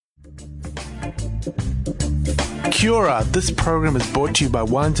Kia ora, this program is brought to you by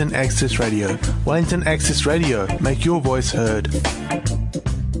Wellington Access Radio. Wellington Access Radio, make your voice heard.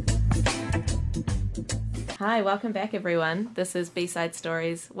 Hi, welcome back everyone. This is B-Side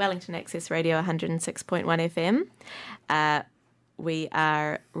Stories, Wellington Access Radio 106.1 FM. We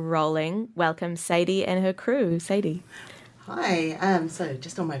are rolling. Welcome Sadie and her crew. Sadie. Hi, so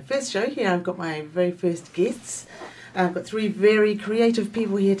just on my first show here, I've got my very first guests. I've got three very creative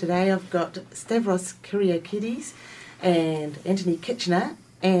people here today. I've got Stavros Kyriakides and Anthony Kitchener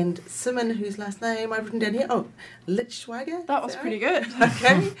and Simon, whose last name I've written down here. Oh, Lichtschweiger. That was pretty good.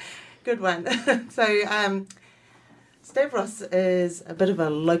 Okay, good one. So Stavros is a bit of a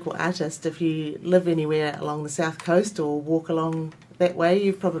local artist. If you live anywhere along the south coast or walk along that way,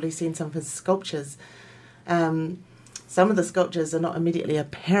 you've probably seen some of his sculptures. Some of the sculptures are not immediately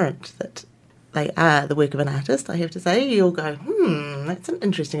apparent that they are the work of an artist, I have to say. You'll go, that's an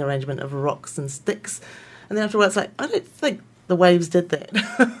interesting arrangement of rocks and sticks. And then afterwards, like, I don't think the waves did that.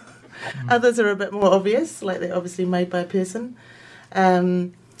 Others are a bit more obvious, like they're obviously made by a person.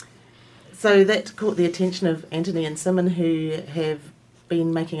 So that caught the attention of Anthony and Simon, who have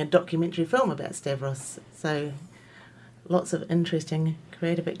been making a documentary film about Stavros. So lots of interesting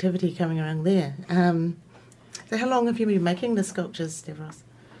creative activity coming around there. So how long have you been making the sculptures, Stavros?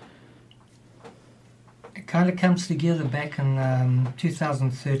 It kind of comes together back in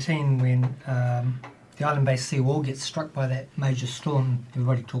 2013 when the island-based seawall gets struck by that major storm.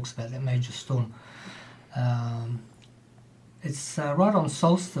 Everybody talks about that major storm. It's right on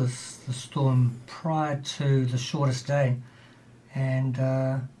solstice, the storm, prior to the shortest day. And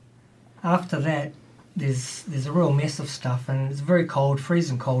after that, there's a real mess of stuff, and it's very cold,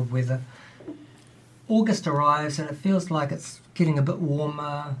 freezing cold weather. August arrives, and it feels like it's getting a bit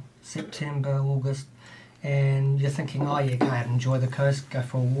warmer, September, August. And you're thinking, oh yeah, go out and enjoy the coast, go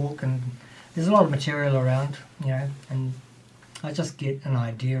for a walk, and there's a lot of material around, you know, and I just get an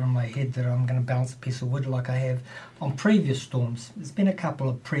idea in my head that I'm going to balance a piece of wood like I have on previous storms. There's been a couple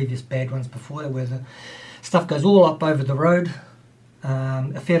of previous bad ones before where the stuff goes all up over the road.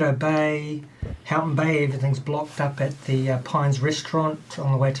 Afero Bay, Houghton Bay, everything's blocked up at the Pines restaurant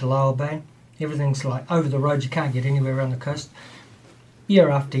on the way to Lowell Bay. Everything's like over the road, you can't get anywhere around the coast. Year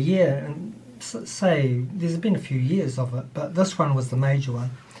after year, and say there's been a few years of it, but this one was the major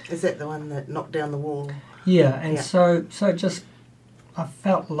one. Is that the one that knocked down the wall? Yeah, and so just I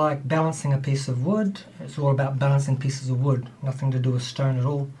felt like balancing a piece of wood. It's all about balancing pieces of wood, nothing to do with stone at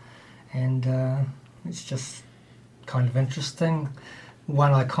all. And it's just kind of interesting.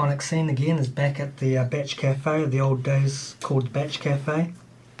 One iconic scene again is back at the Batch Cafe, the old days called the Batch Cafe.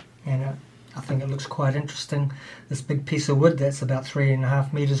 And I think it looks quite interesting. This big piece of wood that's about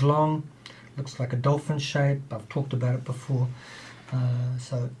 3.5 metres long. Looks like a dolphin shape. I've talked about it before.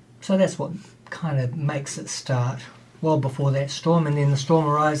 So that's what kind of makes it start well before that storm, and then the storm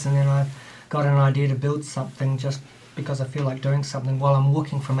arrives, and then I got an idea to build something just because I feel like doing something while I'm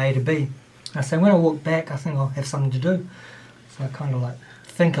walking from A to B. I say when I walk back, I think I'll have something to do. So I kind of like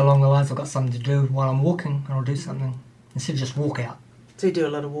think along the lines I've got something to do while I'm walking, and I'll do something instead of just walk out. So you do a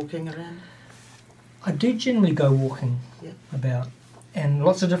lot of walking around? I do generally go walking about, and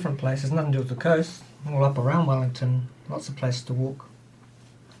lots of different places, nothing to do with the coast, all up around Wellington, lots of places to walk.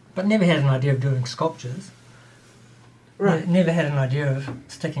 But never had an idea of doing sculptures. Right. Never had an idea of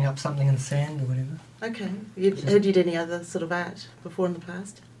sticking up something in the sand or whatever. Okay. Had you done any other sort of art before in the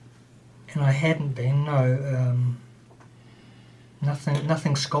past? And I hadn't been, no.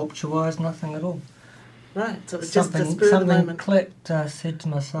 Nothing sculpture-wise, nothing at all. Right, so it's just a spur of the something moment. clicked, said to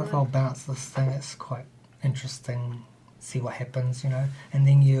myself, I'll bounce this thing, it's quite interesting, see what happens, you know, and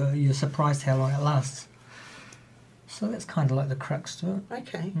then you're surprised how long it lasts. So that's kind of like the crux to it.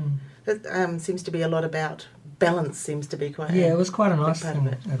 Okay. It seems to be a lot about balance, seems to be quite it was quite a nice part thing,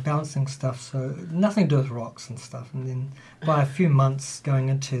 of it. Balancing stuff, so nothing to do with rocks and stuff. And then by a few months going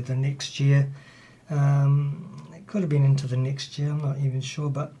into the next year, it could have been into the next year, I'm not even sure,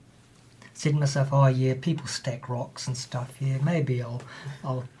 but said to myself, oh yeah, people stack rocks and stuff, yeah, maybe I'll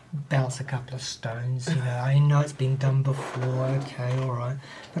bounce a couple of stones, you know, I know it's been done before, okay, alright.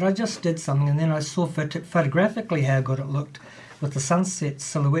 But I just did something, and then I saw photographically how good it looked with the sunset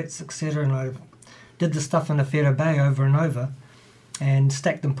silhouettes, etc., and I did the stuff in the Afero Bay over and over and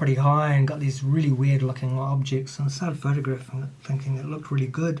stacked them pretty high and got these really weird looking objects, and I started photographing it thinking it looked really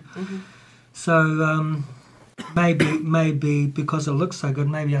good. So maybe because it looks so good,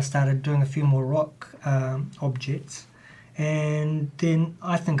 maybe I started doing a few more rock objects, and then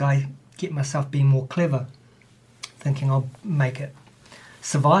I think I get myself being more clever, thinking I'll make it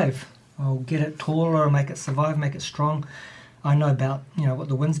survive, I'll get it taller, I'll make it survive, make it strong. I know about, what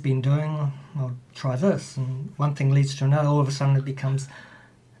the wind's been doing. I'll try this, and one thing leads to another. All of a sudden, it becomes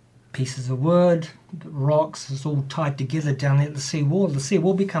pieces of wood, rocks. It's all tied together down there at the seawall. The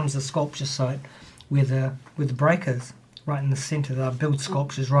seawall becomes a sculpture site where the break is, right in the centre. They'll build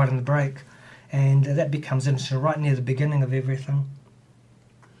sculptures right in the break, and that becomes interesting right near the beginning of everything.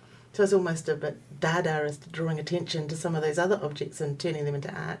 So it's almost a bit Dadaist, drawing attention to some of those other objects and turning them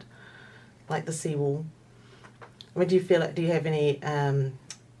into art, like the seawall. I mean, do you have any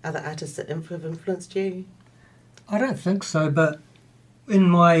other artists that have influenced you? I don't think so, but in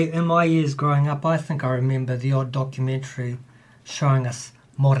my years growing up, I think I remember the odd documentary showing us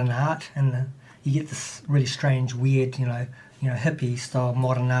modern art, and you get this really strange, weird, hippie style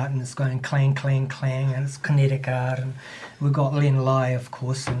modern art, and it's going clang, clang, clang, and it's kinetic art. And we've got Len Lai, of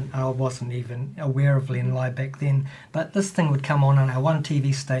course, and I wasn't even aware of Len Lai back then. But this thing would come on our one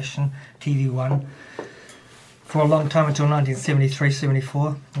TV station, TV1, for a long time until 1973,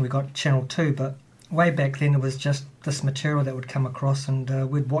 74. And we got Channel 2, but way back then it was just this material that would come across,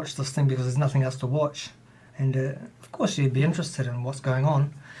 and we'd watch this thing because there's nothing else to watch. And of course you'd be interested in what's going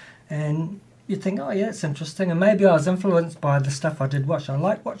on. And you'd think, oh yeah, it's interesting. And maybe I was influenced by the stuff I did watch. I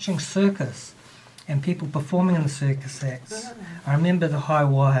liked watching circus and people performing in the circus acts. I remember the high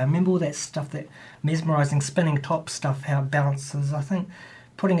wire. I remember all that stuff, that mesmerising spinning top stuff, how it balances. I think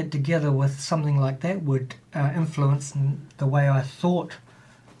putting it together with something like that would influence the way I thought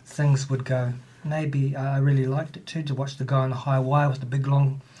things would go. Maybe I really liked it too, to watch the guy on the high wire with the big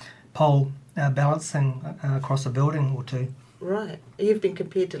long pole balancing across a building or two. Right. You've been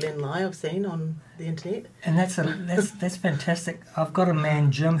compared to Len Lai, I've seen on the internet. And that's fantastic. I've got a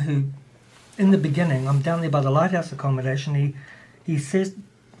man, Jim, who, in the beginning, I'm down there by the lighthouse accommodation. He says,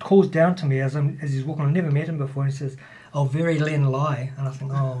 calls down to me as he's walking. I've never met him before. And he says, "Oh, very Len Lai." And I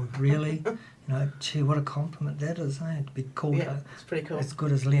think, oh, really? Gee, what a compliment that is, to be called it's pretty cool. as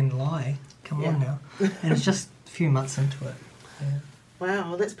good as Len Lai. Come on now. And it's just a few months into it. Yeah. Wow,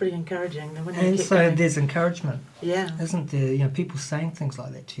 well, that's pretty encouraging. And so there's encouragement. Yeah. Isn't there? People saying things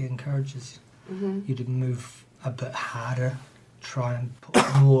like that to you encourages you to move a bit harder, try and put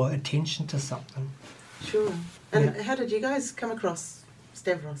more attention to something. Sure. And how did you guys come across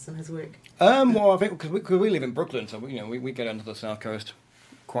Stavros and his work? Well, I think because we live in Brooklyn, so we get onto the South Coast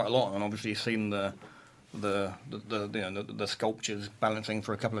quite a lot, and obviously seen the sculptures balancing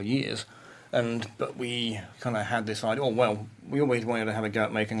for a couple of years, but we kind of had this idea. Oh well, we always wanted to have a go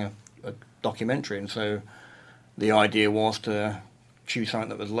at making a documentary, and so the idea was to choose something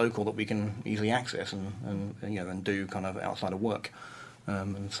that was local that we can easily access and do kind of outside of work.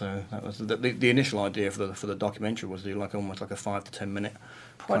 And so that was the initial idea for the documentary, was to do almost like a 5 to 10 minute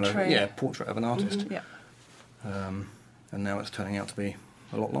portrait of an artist. Mm-hmm. Yeah. And now it's turning out to be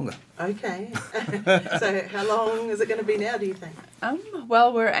a lot longer. Okay. So how long is it going to be now, do you think?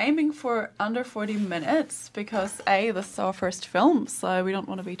 Well, we're aiming for under 40 minutes because this is our first film, so we don't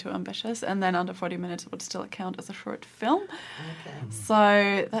want to be too ambitious, and then under 40 minutes would still count as a short film. Okay.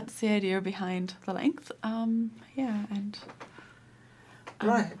 So that's the idea behind the length.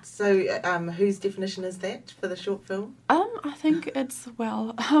 Right. So whose definition is that for the short film? I think it's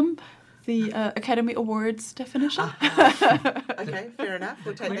the Academy Awards definition. Okay, fair enough.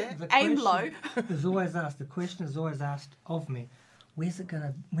 We'll take that. Aim low. The question is always asked of me, when's it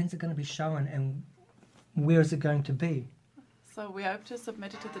going to be shown, and where is it going to be? So we hope to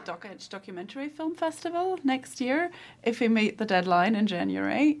submit it to the Dock Edge Documentary Film Festival next year, if we meet the deadline in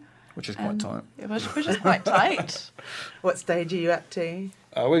January. Which is quite tight. Which is quite tight. What stage are you up to?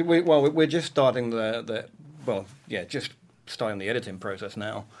 We're just starting just starting the editing process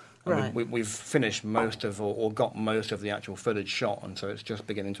now. Right. We've finished most of, or got most of the actual footage shot, and so it's just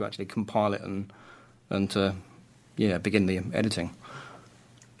beginning to actually compile it and to begin the editing.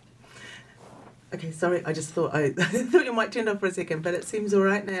 Okay, sorry, I just thought I thought you might turn off for a second, but it seems all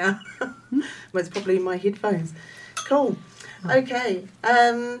right now. Well, it's probably my headphones. Cool. Okay.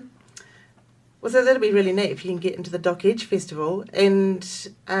 Well, so that'll be really neat if you can get into the Dock Edge Festival. And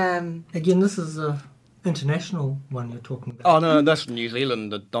again, this is a international one you're talking about. Oh no, that's New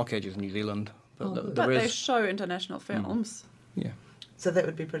Zealand. The Dock Edge is New Zealand, but they show international films. Yeah. So that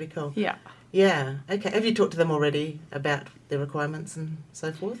would be pretty cool. Yeah. Yeah. Okay. Have you talked to them already about their requirements and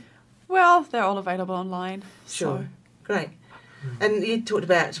so forth? Well, they're all available online. Sure. So. Great. And you talked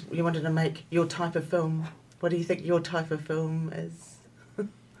about you wanted to make your type of film. What do you think your type of film is?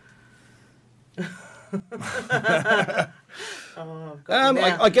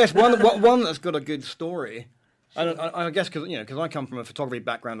 I guess one that's got a good story, and I guess because I come from a photography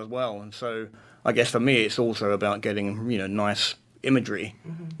background as well, and so I guess for me it's also about getting nice imagery,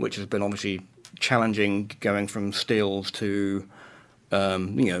 which has been obviously challenging going from stills to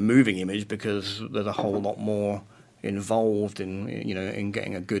moving image, because there's a whole lot more involved in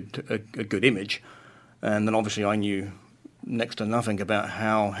getting a good image. And then obviously I knew next to nothing about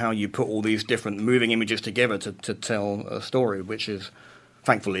how you put all these different moving images together to tell a story, which is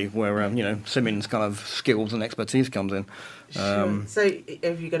thankfully where Simon's kind of skills and expertise comes in. Sure. So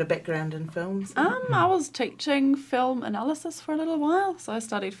have you got a background in films? I was teaching film analysis for a little while, so I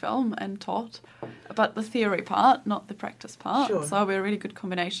studied film and taught about the theory part, not the practice part. Sure. So we're a really good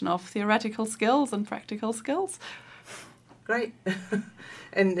combination of theoretical skills and practical skills. Great.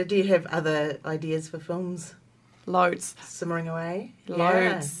 And do you have other ideas for films Loads. simmering away?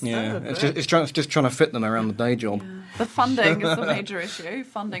 Loads. Yeah, Oh, it's great. just trying to fit them around the day job. Yeah. The funding is the major issue.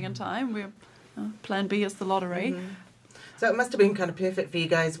 Funding and time. We're Plan B is the lottery. Mhm. So it must have been kind of perfect for you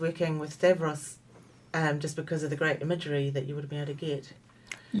guys working with Stavros, just because of the great imagery that you would have been able to get.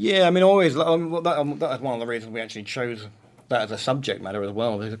 Yeah, I mean, always that was one of the reasons we actually chose that as a subject matter as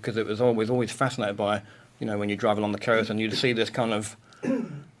well, because it was always fascinated by, when you drive along the coast and you'd see this kind of, I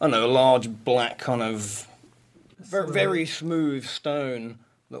don't know, large black kind of very smooth stone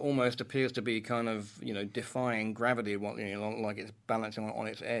that almost appears to be kind of, defying gravity, like it's balancing on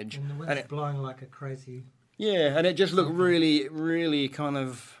its edge. And the wind's blowing like a crazy... Yeah, and it just looked really, really kind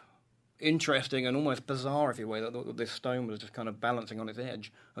of interesting and almost bizarre, if you will, that this stone was just kind of balancing on its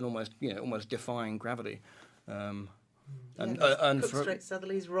edge and almost defying gravity. And Cook for, Strait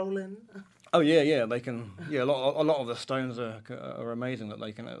Southerlies roll in. oh yeah, they can. Yeah, a lot of the stones are amazing that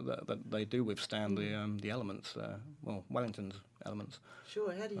they can that they do withstand the elements. Wellington's elements.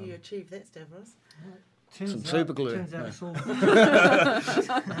 Sure, how do you achieve that, Stavros? Some super glue. Turns out Yeah. it's all... the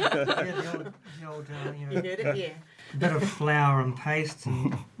old You heard it, yeah. bit of flour and paste,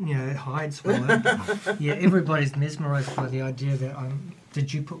 and it hides well. Yeah, everybody's mesmerised by the idea that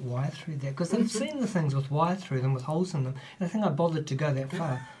did you put wire through that? Because they've seen the things with wire through them, with holes in them. And I think I bothered to go that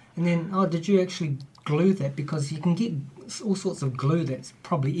far. And then, did you actually glue that? Because you can get all sorts of glue that's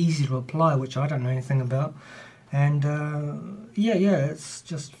probably easy to apply, which I don't know anything about. And it's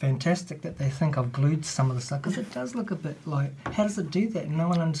just fantastic that they think I've glued some of the stuff, because it does look a bit like, how does it do that? No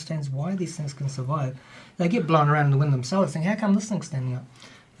one understands why these things can survive. They get blown around in the wind themselves, think, how come this thing's standing up?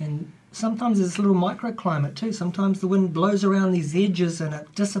 And sometimes there's a little microclimate too. Sometimes the wind blows around these edges and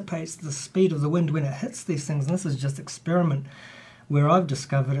it dissipates the speed of the wind when it hits these things. And this is just experiment where I've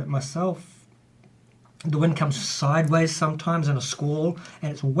discovered it myself. The wind comes sideways sometimes in a squall,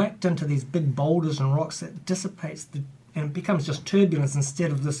 and it's whacked into these big boulders and rocks that dissipates and it becomes just turbulence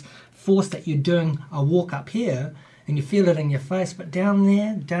instead of this force that you're doing a walk up here and you feel it in your face. But down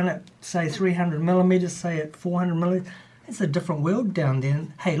there, down at say 300 millimetres, say at 400 millimetres, it's a different world down there.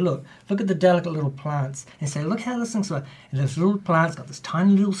 And, hey, look at the delicate little plants and say, look how this thing's like. And this little plant's got this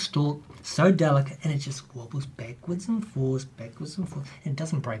tiny little stalk, so delicate, and it just wobbles backwards and forwards, and it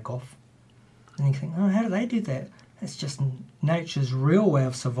doesn't break off. And you think, how do they do that? It's just nature's real way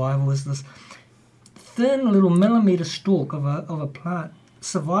of survival, is this thin little millimetre stalk of a plant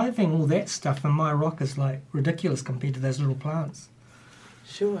surviving all that stuff, and my rock is like ridiculous compared to those little plants.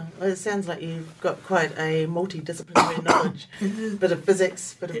 Sure. Well, it sounds like you've got quite a multidisciplinary knowledge. Bit of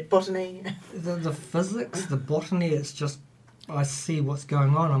physics, bit of botany. The physics, the botany, it's just, I see what's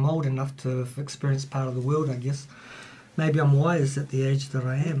going on. I'm old enough to have experienced part of the world, I guess. Maybe I'm wise at the age that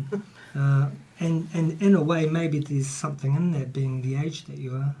I am. And in a way, maybe there's something in that, being the age that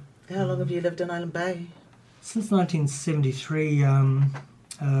you are. How long have you lived in Island Bay? Since 1973,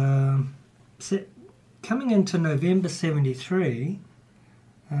 coming into November 73,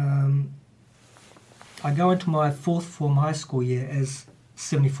 I go into my fourth form high school year as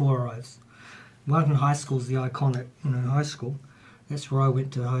 74 arrives. Wellington High School is the iconic, high school. That's where I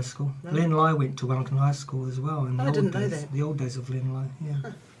went to high school. Right. Len Lai went to Wellington High School as well. In the I old didn't know days, that. The old days of Len Lai, yeah.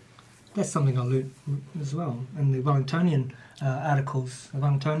 Huh. That's something I learnt as well. In the Wellingtonian articles, the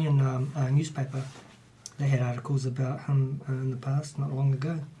Wellingtonian newspaper, they had articles about him in the past, not long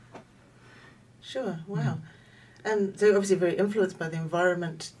ago. Sure, wow. And so obviously very influenced by the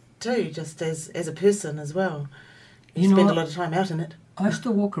environment too, just as a person as well. You spend a lot of time out in it. I used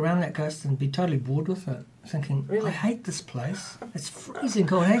to walk around that coast and be totally bored with it, thinking, Really? I hate this place. It's freezing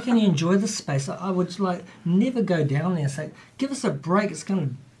cold. How can you enjoy this space? I would never go down there and say, give us a break. It's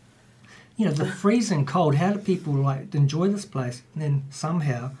going to, the freezing cold. How do people enjoy this place? And then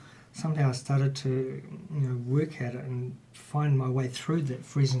somehow I started to work at it and find my way through that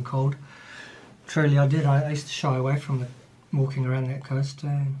freezing cold. Truly, I did. I used to shy away from it, walking around that coast.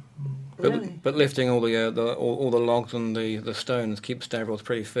 Really? But lifting all the logs and the stones keeps Stavros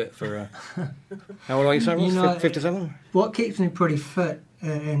pretty fit for. How old are you, Stavros? 57. What keeps me pretty fit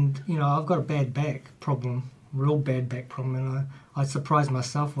And I've got a bad back problem, real bad back problem, and I surprise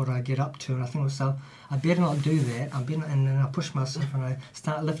myself what I get up to, and I think to myself, I better not do that. And then I push myself and I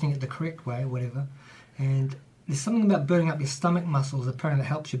start lifting it the correct way, whatever. And there's something about building up your stomach muscles apparently that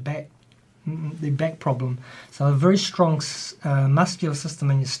helps your back, the back problem. So a very strong muscular system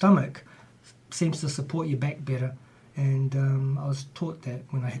in your stomach seems to support your back better. And I was taught that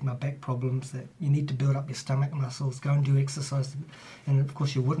when I had my back problems, that you need to build up your stomach muscles, go and do exercise. And of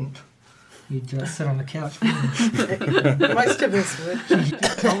course you wouldn't. You'd just sit on the couch. Most of us would. You're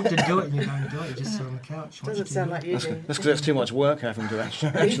told to do it and you don't do it, you just sit on the couch. Doesn't sound like you do. That's because it's too much work having to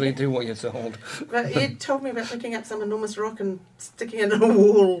actually do what you're told. But you told me about picking up some enormous rock and sticking it on a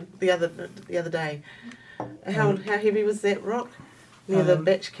wall the other day. How heavy was that rock near the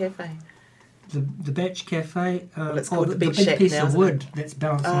Batch Cafe? The Batch Cafe, it's called the Big big Shack piece now, of isn't wood that's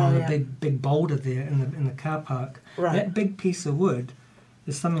balancing on yeah. the big boulder there in the car park. Right. That big piece of wood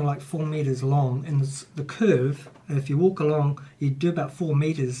is something like 4 metres long, and the curve, if you walk along, you do about 4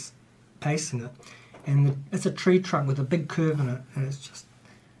 metres pacing it. And it's a tree trunk with a big curve in it, and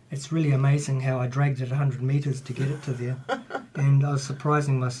it's really amazing how I dragged it 100 metres to get it to there. And I was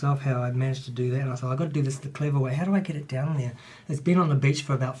surprising myself how I managed to do that. And I thought, I've got to do this the clever way. How do I get it down there? It's been on the beach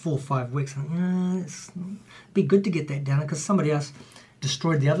for about 4 or 5 weeks. It'd be good to get that down, because somebody else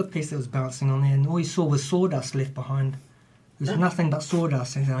destroyed the other piece that was bouncing on there, and all you saw was sawdust left behind. There's nothing but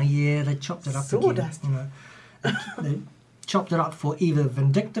sawdust. And they chopped it up Sawdust? again. They chopped it up for either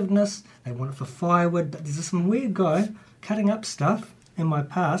vindictiveness, they want it for firewood. But there's some weird guy cutting up stuff in my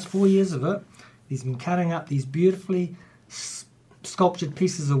past, 4 years of it. He's been cutting up these beautifully sculptured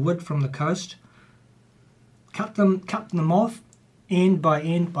pieces of wood from the coast, cut them off, end by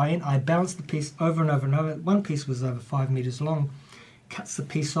end by end. I bounced the piece over and over and over. One piece was over 5 metres long. Cuts the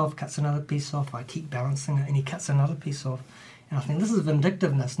piece off, cuts another piece off. I keep balancing it, and he cuts another piece off. And I think this is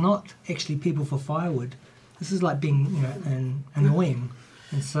vindictiveness, not actually people for firewood. This is like being, annoying.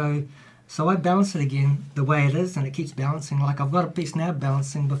 And so I balance it again the way it is, and it keeps balancing. Like I've got a piece now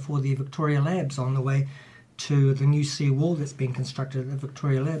balancing before the Victoria Labs on the way to the new sea wall that's being constructed at the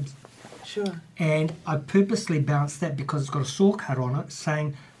Victoria Labs. Sure. And I purposely balanced that because it's got a saw cut on it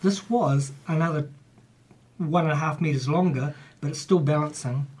saying this was another 1.5 metres longer, but it's still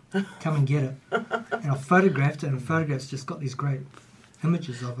balancing. Come and get it. And I photographed it, and the photograph's just got these great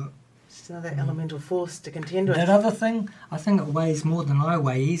images of it. Just another elemental force to contend with. That other thing, I think it weighs more than I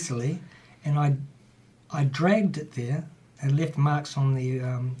weigh easily, and I dragged it there and left marks on the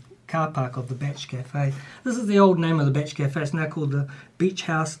car park of the Batch Cafe. This is the old name of the Batch Cafe. It's now called the Beach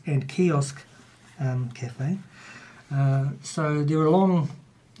House and Kiosk Cafe. So there are long,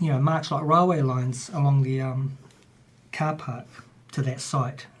 marks like railway lines along the car park to that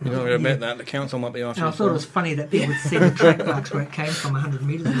site. You're not going to admit that. The council might be after And I thought it was funny that people would see the track marks where it came from 100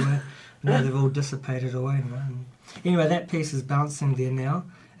 metres away. Now they've all dissipated away. And anyway, that piece is bouncing there now,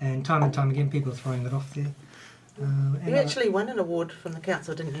 and time again people are throwing it off there. You actually won an award from the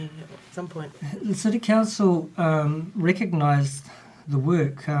council, didn't you, at some point? The City Council recognised the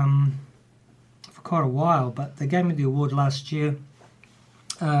work for quite a while, but they gave me the award last year.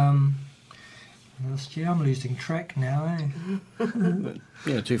 I'm losing track now, eh?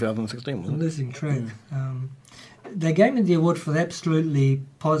 2016, I'm wasn't it? losing track. They gave me the award for the Absolutely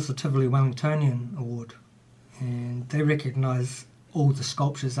Positively Wellingtonian Award, and they recognise all the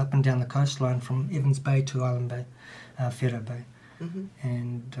sculptures up and down the coastline from Evans Bay to Island Bay, Whero Bay. Mm-hmm.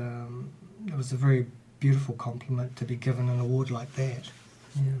 And it was a very beautiful compliment to be given an award like that.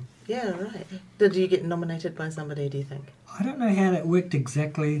 Yeah, right. Did you get nominated by somebody, do you think? I don't know how that worked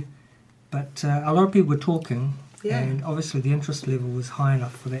exactly, but a lot of people were talking, Yeah. and obviously the interest level was high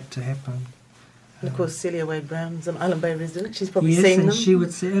enough for that to happen. And of course, Celia Wade Brown's an Island Bay resident. She's probably Yes, seen and them. she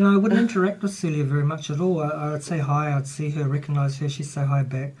would say, and I wouldn't interact with Celia very much at all. I would say hi, I'd see her, recognise her, she'd say hi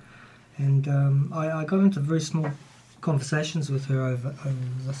back. And I got into very small conversations with her over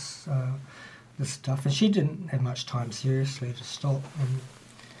this stuff, and she didn't have much time seriously to stop. And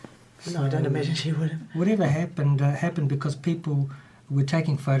No, I don't imagine she would have. Whatever happened, happened because people were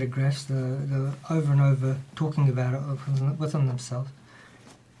taking photographs, the over and over talking about it within themselves.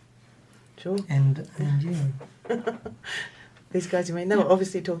 Sure. And yeah. These guys, you mean, they were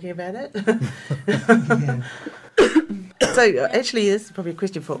obviously talking about it. Yeah. So, actually, this is probably a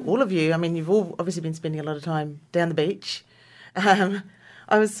question for all of you. I mean, you've all obviously been spending a lot of time down the beach.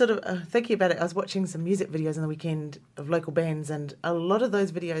 I was sort of thinking about it. I was watching some music videos on the weekend of local bands, and a lot of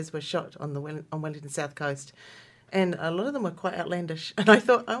those videos were shot on on Wellington South Coast, and a lot of them were quite outlandish. And I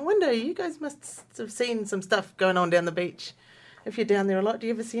thought, I wonder, you guys must have seen some stuff going on down the beach. If you're down there a lot, do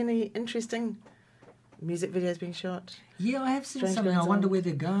you ever see any interesting music videos being shot. Yeah, I have seen Strange something. I Goings wonder On. where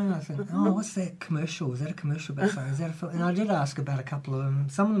they're going. I think, oh, what's that commercial? Is that a commercial about something? Is that a film? And I did ask about a couple of them.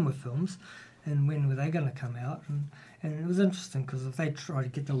 Some of them were films, and when were they going to come out? And it was interesting because if they try to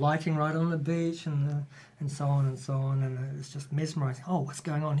get the lighting right on the beach and so on and so on, and it's just mesmerising. Oh, what's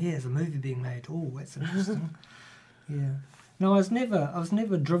going on here? There's a movie being made. Oh, that's interesting. Yeah. No, I was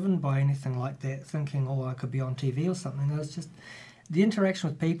never driven by anything like that, thinking, oh, I could be on TV or something. I was just the interaction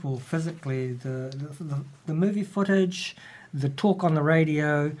with people physically, the movie footage, the talk on the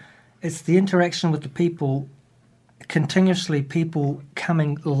radio. It's the interaction with the people, continuously people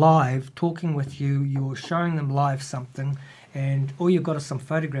coming live, talking with you. You're showing them live something, and all you've got is some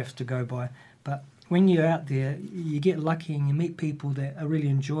photographs to go by. But when you're out there, you get lucky and you meet people that really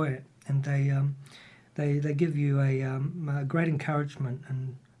enjoy it, and they give you a great encouragement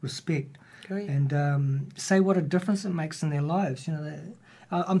and respect. Great. And say what a difference it makes in their lives. You know,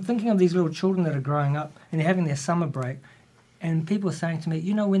 I'm thinking of these little children that are growing up and they're having their summer break, and people are saying to me,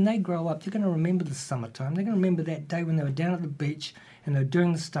 you know, when they grow up, they're going to remember the summertime. They're going to remember that day when they were down at the beach and they were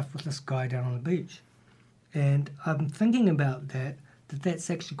doing the stuff with this guy down on the beach. And I'm thinking about that's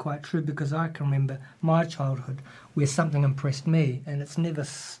actually quite true, because I can remember my childhood where something impressed me and it's never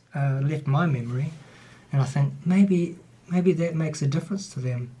left my memory. And I think maybe that makes a difference to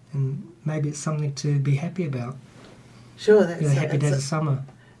them, and maybe it's something to be happy about. Sure, that's Happy Days of Summer.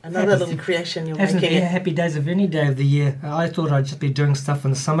 another little creation you're Hasn't making. been happy days of any day of the year. I thought I'd just be doing stuff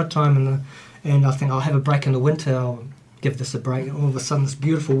in the summertime, and I think I'll have a break in the winter. I'll give this a break. And all of a sudden, this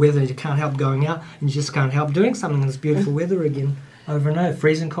beautiful weather, you can't help going out, and you just can't help doing something in this beautiful weather again. Over and over,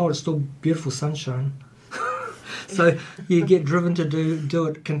 freezing cold, it's still beautiful sunshine. So you get driven to do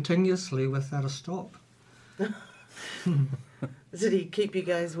it continuously without a stop. Did he keep you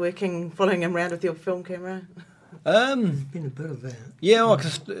guys working, following him around with your film camera? There's been a bit of that. Yeah, well,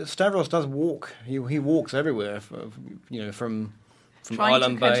 because Stavros does walk. He walks everywhere, from Trying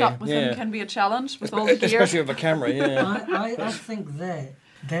Island to catch Bay. up with him can be a challenge with all the gear. Especially with a camera, yeah. I think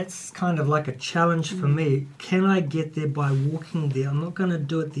that's kind of like a challenge for me. Can I get there by walking there? I'm not going to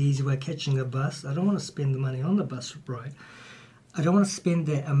do it the easy way, catching a bus. I don't want to spend the money on the bus ride. I don't want to spend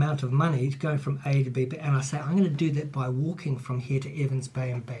that amount of money going from A to B, and I say I'm going to do that by walking from here to Evans Bay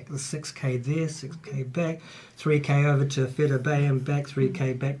and back. The 6k there, 6k back, 3k over to Feta Bay and back,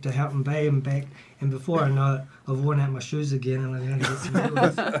 3k back to Houghton Bay and back, and before I know it, I've worn out my shoes again and I'm going to get some new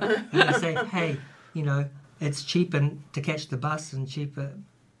ones. And I say, hey, it's cheaper to catch the bus and cheaper,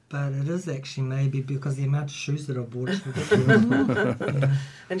 but it is actually maybe because the amount of shoes that I've bought is ridiculous.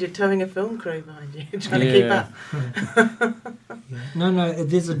 And you're towing a film crew behind you, trying to keep up. No,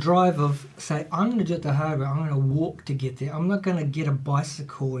 there's a drive of, say, I'm going to do it the hard way, I'm going to walk to get there. I'm not going to get a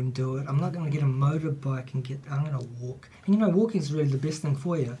bicycle and do it. I'm not going to get a motorbike and I'm going to walk. And walking is really the best thing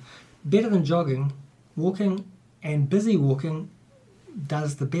for you. Better than jogging, walking and busy walking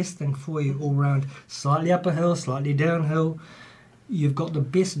does the best thing for you all round. Slightly up a hill, slightly downhill. You've got the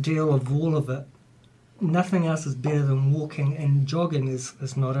best deal of all of it. Nothing else is better than walking, and jogging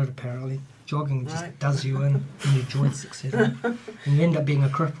is not it, apparently. Jogging just does you in your joints, etc. And you end up being a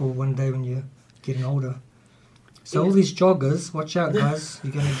cripple one day when you're getting older. So all these joggers, watch out, guys,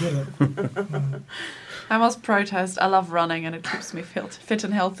 you're going to get it. I must protest. I love running and it keeps me fit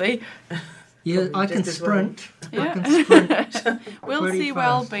and healthy. Yeah, I can just as well. sprint. Yeah. I can sprint. We'll Pretty see where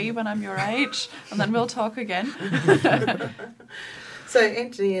I'll fast. be when I'm your age, and then we'll talk again. So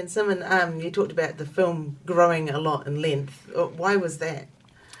Anthony and Simon, you talked about the film growing a lot in length. Why was that?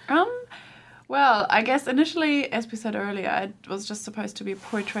 Well, I guess initially, as we said earlier, it was just supposed to be a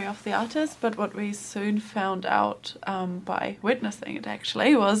portrait of the artist, but what we soon found out by witnessing it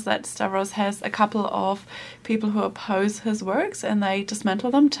actually was that Stavros has a couple of people who oppose his works, and they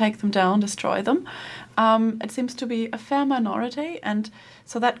dismantle them, take them down, destroy them. It seems to be a fair minority, and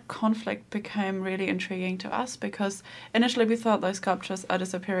so that conflict became really intriguing to us, because initially we thought those sculptures are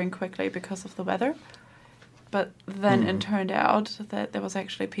disappearing quickly because of the weather. But then it turned out that there was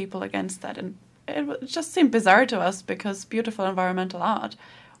actually people against that, and it just seemed bizarre to us, because beautiful environmental art,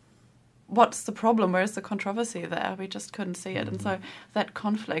 what's the problem? Where's the controversy there? We just couldn't see it, and so that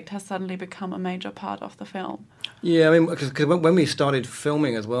conflict has suddenly become a major part of the film. Yeah, I mean, because when we started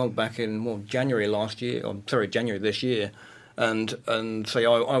filming as well back in January this year, and say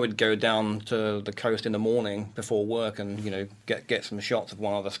I would go down to the coast in the morning before work and get some shots of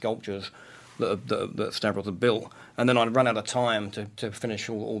one of the sculptures that Stavros had built, and then I'd run out of time to finish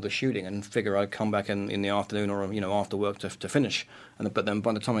all the shooting, and figure I'd come back in the afternoon or after work to finish, but then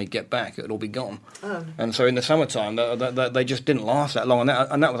by the time I get back it'd all be gone. And so in the summertime they just didn't last that long,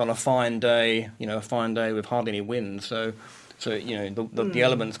 and that was on a fine day, a fine day with hardly any wind, so So the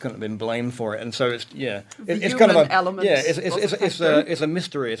elements couldn't have been blamed for it, and so it's The kind of human a element it's was a it's a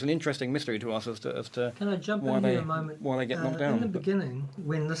mystery. It's an interesting mystery to us as to Can I jump why in they here a moment? why they get knocked down. In the beginning,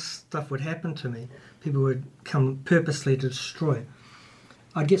 when this stuff would happen to me, people would come purposely to destroy.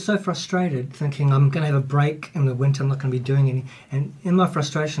 I'd get so frustrated thinking I'm going to have a break in the winter, I'm not going to be doing any. And in my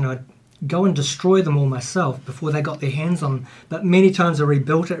frustration, I'd go and destroy them all myself before they got their hands on them. But many times I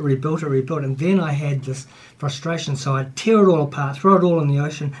rebuilt it, and then I had this frustration, so I'd tear it all apart, throw it all in the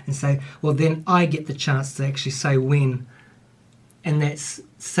ocean, and say, well, then I get the chance to actually say when. And that's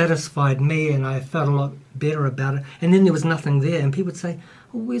satisfied me, and I felt a lot better about it. And then there was nothing there, and people would say,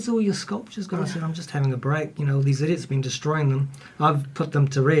 well, where's all your sculptures gone? I said, I'm just having a break. These idiots have been destroying them. I've put them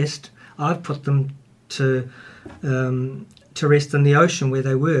to rest. I've put them to rest in the ocean where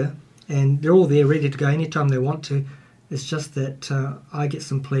they were, and they're all there ready to go anytime they want to. It's just that I get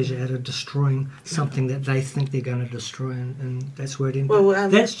some pleasure out of destroying something that they think they're going to destroy, and that's where it ended. Well,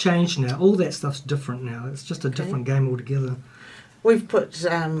 that's changed now. All that stuff's different now. It's just a different game altogether. We've put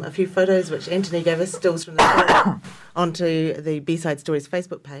a few photos which Anthony gave us, stills from the film, onto the B-Side Stories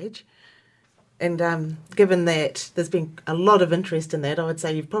Facebook page. And given that there's been a lot of interest in that, I would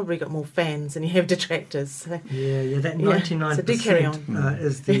say you've probably got more fans than you have detractors. So, yeah, that 99% so do carry on.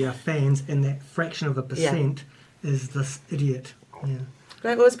 Is the fans, and that fraction of a percent is this idiot. Yeah.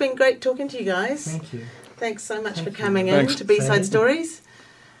 Great. Well, it's been great talking to you guys. Thank you. Thanks so much Thank for you. coming in Thanks. to B-Side Sadie. Stories.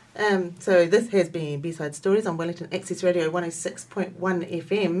 So this has been B-Side Stories on Wellington Access Radio 106.1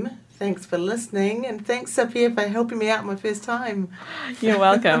 FM. Thanks for listening, and thanks, Sophia, for helping me out my first time. You're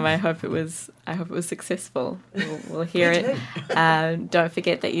welcome. I hope it was successful. We'll hear it. Don't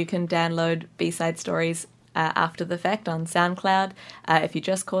forget that you can download B-Side Stories after the fact on SoundCloud. If you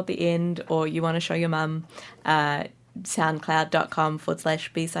just caught the end or you want to show your mum,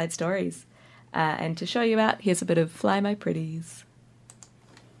 soundcloud.com/B-Side Stories. And to show you out, here's a bit of Fly My Pretties.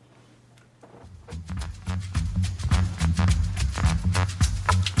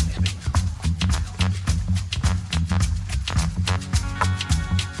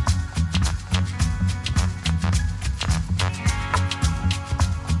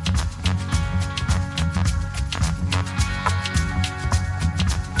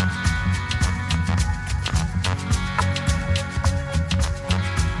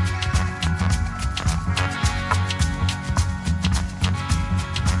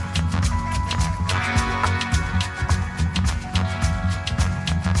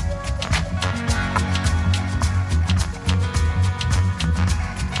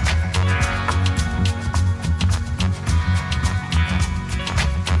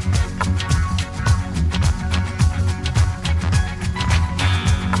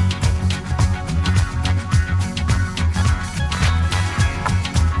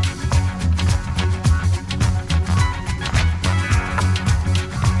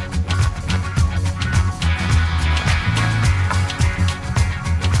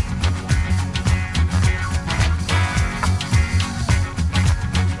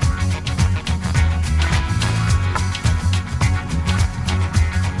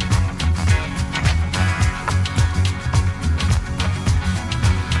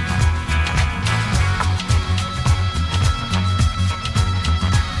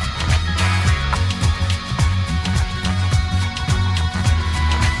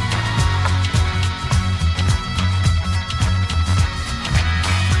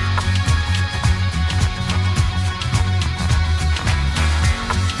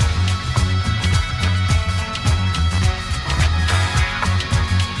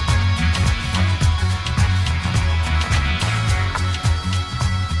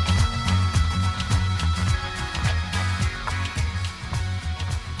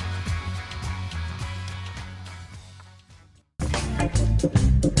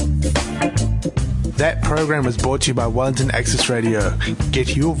 That program was brought to you by Wellington Access Radio.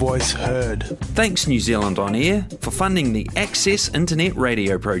 Get your voice heard. Thanks New Zealand On Air for funding the Access Internet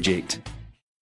Radio project.